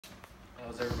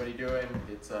How's everybody doing?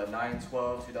 It's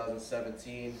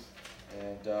 9/12/2017,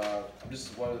 and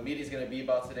what the meeting is going to be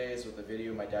about today is what the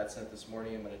video my dad sent this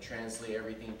morning. I'm going to translate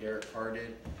everything K.Y.O.A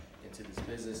did into this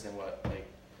business and what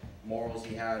morals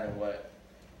he had and what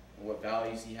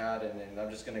values he had, and then I'm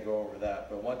just going to go over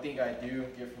that. But one thing I do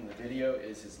get from the video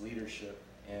is his leadership,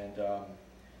 and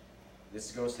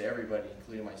this goes to everybody,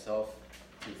 including myself,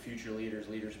 to future leaders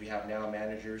we have now,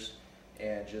 managers,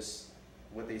 and just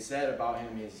what they said about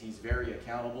him is he's very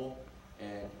accountable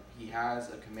and he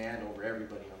has a command over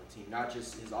everybody on the team, not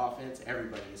just his offense,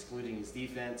 everybody, excluding his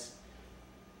defense.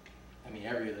 I mean,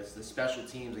 the special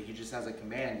teams, he just has a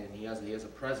command, and he has a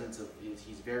presence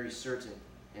he's very certain.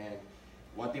 And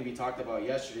one thing we talked about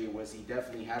yesterday was he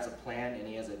definitely has a plan, and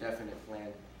he has a definite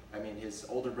plan. I mean, his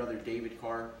older brother David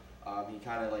Carr, he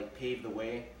kind of paved the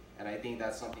way, and I think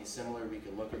that's something similar we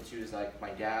could look into is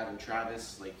my dad and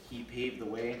Travis, he paved the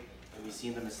way. And we've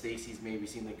seen the mistakes he's made, we've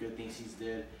seen the good things he's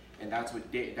did, and that's what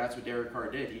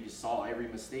K.Y.O.A did. He just saw every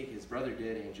mistake his brother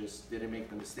did and just didn't make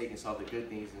the mistake and saw the good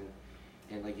things.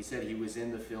 And like he said, he was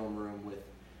in the film room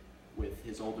with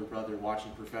his older brother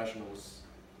watching professionals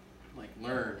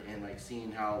learn and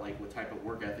seeing how what type of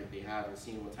work ethic they have and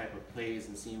seeing what type of plays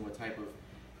and seeing what type of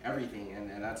everything.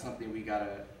 And that's something we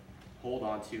gotta hold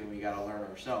on to and we gotta learn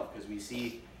ourselves, because we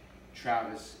see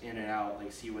Travis in and out,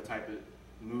 see what type of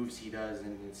moves he does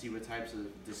and see what types of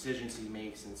decisions he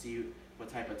makes and see what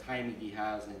type of timing he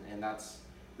has, and that's,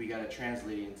 we got to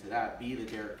translate it into that, be the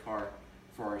Derek Carr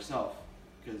for ourselves,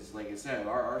 because like I said,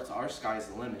 our sky's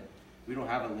the limit. We don't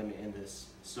have a limit in this,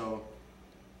 so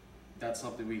that's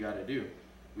something we got to do.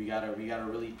 We gotta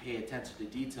really pay attention to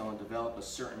detail and develop a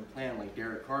certain plan like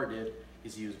Derek Carr did,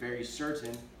 because he was very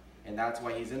certain, and that's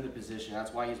why he's in the position.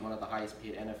 That's why he's one of the highest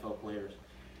paid NFL players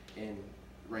in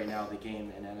right now the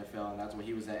game in NFL, and that's why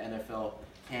he was an NFL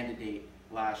candidate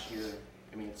last year.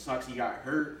 I mean, it sucks he got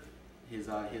hurt his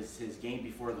game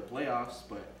before the playoffs,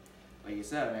 but like you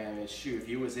said, man, shoot, if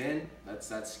he was in,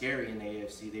 that's scary in the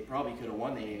AFC. They probably could have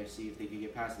won the AFC if they could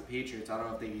get past the Patriots. I don't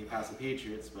know if they could get past the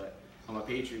Patriots, but I'm a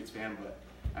Patriots fan, but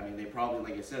I mean, they probably,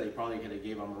 like I said, they probably could have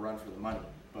gave him a run for the money.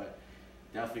 But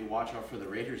definitely watch out for the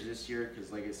Raiders this year,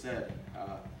 because like I said,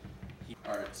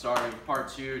 alright, sorry, part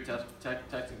two,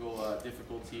 technical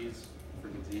difficulties for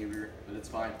Xavier, but it's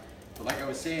fine. But like I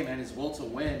was saying, man, his will to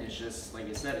win is just, like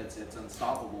I said, it's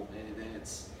unstoppable, and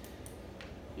it's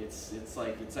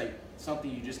like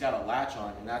something you just gotta latch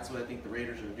on, and that's what I think the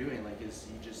Raiders are doing. He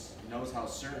just knows how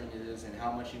certain it is and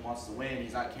how much he wants to win.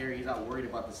 He's not worried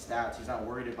about the stats. He's not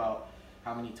worried about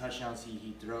how many touchdowns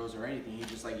he throws or anything. He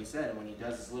just, like he said, when he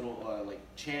does his little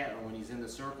chant, or when he's in the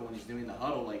circle, when he's doing the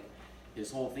huddle, his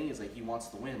whole thing is he wants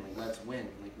to win. Let's win.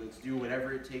 Let's do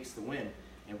whatever it takes to win.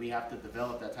 And we have to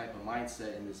develop that type of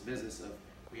mindset in this business of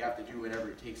we have to do whatever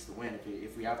it takes to win.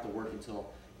 If we have to work until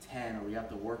 10, or we have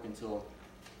to work until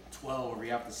 12, or we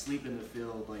have to sleep in the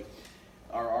field,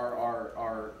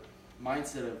 our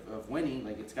mindset of winning,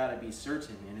 it's got to be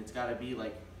certain, and it's got to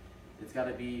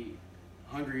be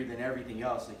hungrier than everything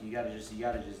else. You gotta just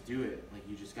do it.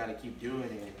 You just gotta keep doing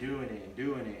it and doing it and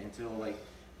doing it until it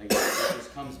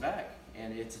just comes back.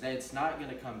 And it's not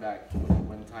gonna come back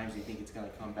when times you think it's gonna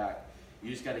come back. You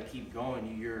just gotta keep going.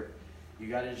 You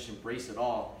gotta just embrace it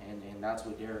all, and that's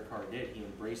what Derek Carr did. He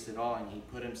embraced it all, and he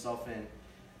put himself in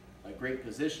a great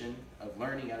position of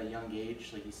learning at a young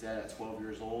age, like he said, at 12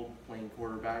 years old, playing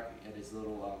quarterback at his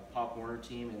little Pop Warner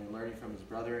team, and then learning from his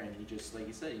brother. And he just, like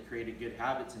he said, he created good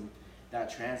habits, and that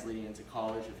translated into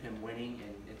college of him winning,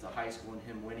 and into high school and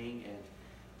him winning,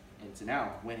 and to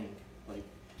now winning.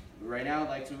 Right now,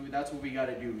 that's what we got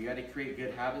to do. We got to create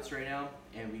good habits right now,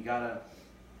 and we got to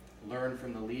learn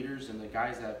from the leaders and the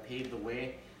guys that have paved the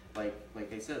way.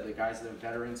 Like I said, the guys that are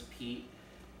veterans: Pete,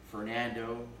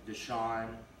 Fernando,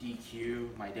 Deshaun,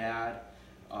 DQ, my dad,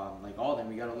 all of them.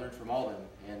 We got to learn from all of them,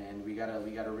 and we gotta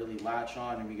really latch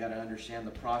on, and we got to understand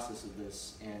the process of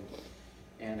this.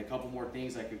 And a couple more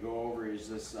things I could go over is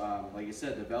this, like I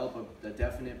said, develop a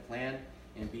definite plan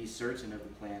and be certain of the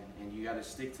plan. And you got to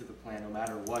stick to the plan no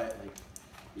matter what.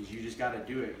 Is you just got to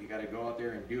do it. You got to go out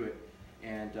there and do it.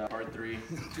 And part three,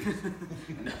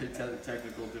 another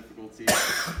technical difficulty.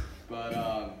 But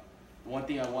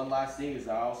one last thing is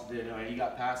I also did, he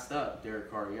got passed up,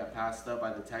 Derek Carr. He got passed up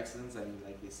by the Texans. I mean,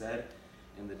 like they said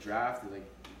in the draft,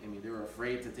 they were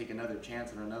afraid to take another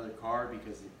chance on another car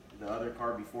because the other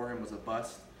car before him was a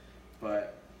bust.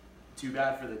 But too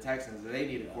bad for the Texans. They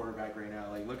need a quarterback right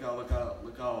now. Look how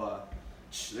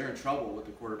they're in trouble with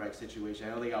the quarterback situation. I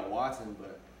know they got Watson,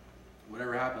 but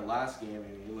whatever happened last game,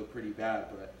 he looked pretty bad.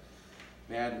 But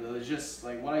Man, it's just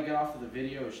like what I get off of the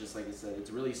video is just like I said,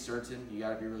 it's really certain. You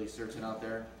gotta be really certain out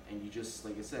there, and you just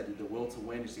like I said, the will to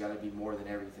win just gotta be more than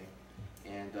everything.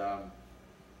 And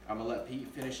I'm gonna let Pete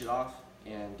finish it off,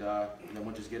 and then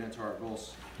we'll just get into our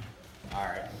goals. All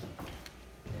right.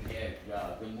 Again,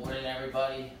 good morning,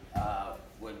 everybody.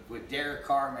 With Derek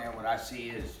Carr, man, what I see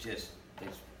is just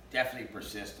it's definitely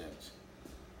persistence.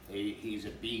 He's a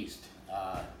beast.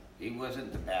 He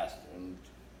wasn't the best, and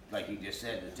like you just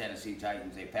said, the Tennessee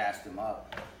Titans, they passed him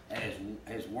up, and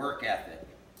his work ethic,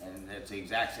 and it's the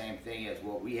exact same thing as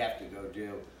what we have to go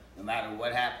do. No matter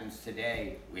what happens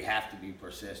today, we have to be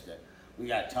persistent. We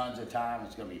got tons of time.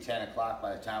 It's going to be 10 o'clock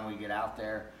by the time we get out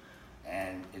there,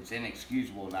 and it's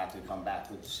inexcusable not to come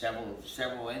back with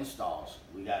several installs.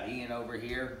 We got Ian over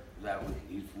here that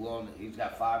he's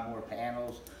got 5 more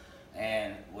panels,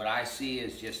 and what I see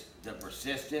is just the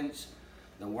persistence,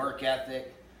 the work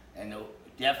ethic, and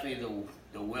definitely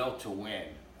the will to win.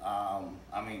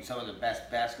 I mean, some of the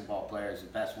best basketball players, the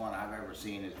best one I've ever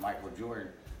seen is Michael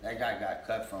Jordan. That guy got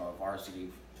cut from a varsity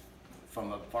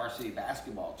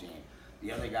basketball team.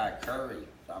 The other guy, Curry,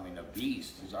 I mean, a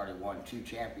beast. He's already won 2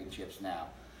 championships now.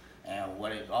 And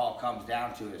what it all comes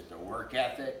down to is their work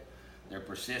ethic, their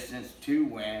persistence to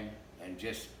win, and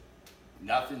just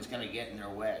nothing's going to get in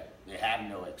their way. They have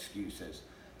no excuses.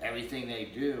 Everything they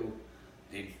do,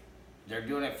 they're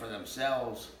doing it for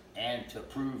themselves and to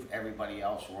prove everybody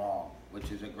else wrong,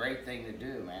 which is a great thing to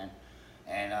do, man.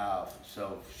 And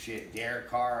so shit, Derek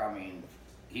Carr, I mean,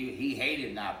 he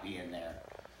hated not being there,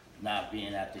 not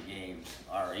being at the games,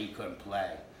 or he couldn't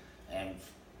play. And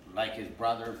like his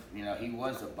brother, you know, he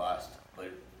was a bust.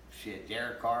 But shit,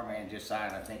 Derek Carr, man, just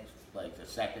signed, I think, like the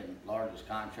 2nd largest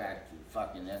contract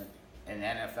in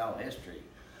NFL history.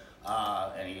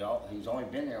 And he's only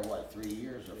been there, what, 3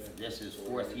 years? Or this is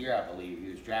 4th year, I believe. He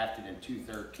was drafted in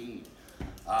 2013.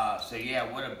 So yeah,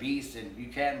 what a beast, and you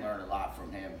can learn a lot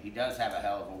from him. He does have a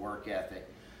hell of a work ethic,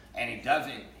 and he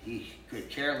could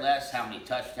care less how many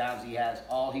touchdowns he has.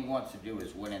 All he wants to do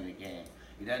is win in the game.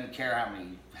 He doesn't care how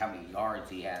many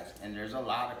yards he has. And there's a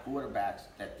lot of quarterbacks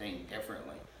that think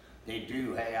differently. They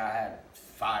do, hey, I had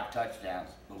 5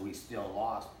 touchdowns, but we still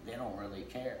lost. They don't really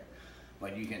care.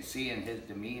 But you can see in his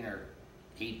demeanor,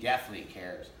 he definitely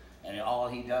cares. And all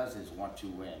he does is want to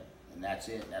win. And that's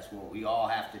it. That's what we all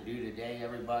have to do today,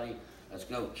 everybody. Let's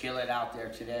go kill it out there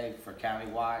today for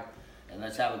K.Y.O.A. And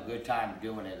let's have a good time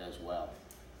doing it as well.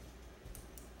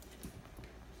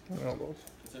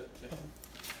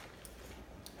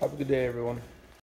 Have a good day, everyone.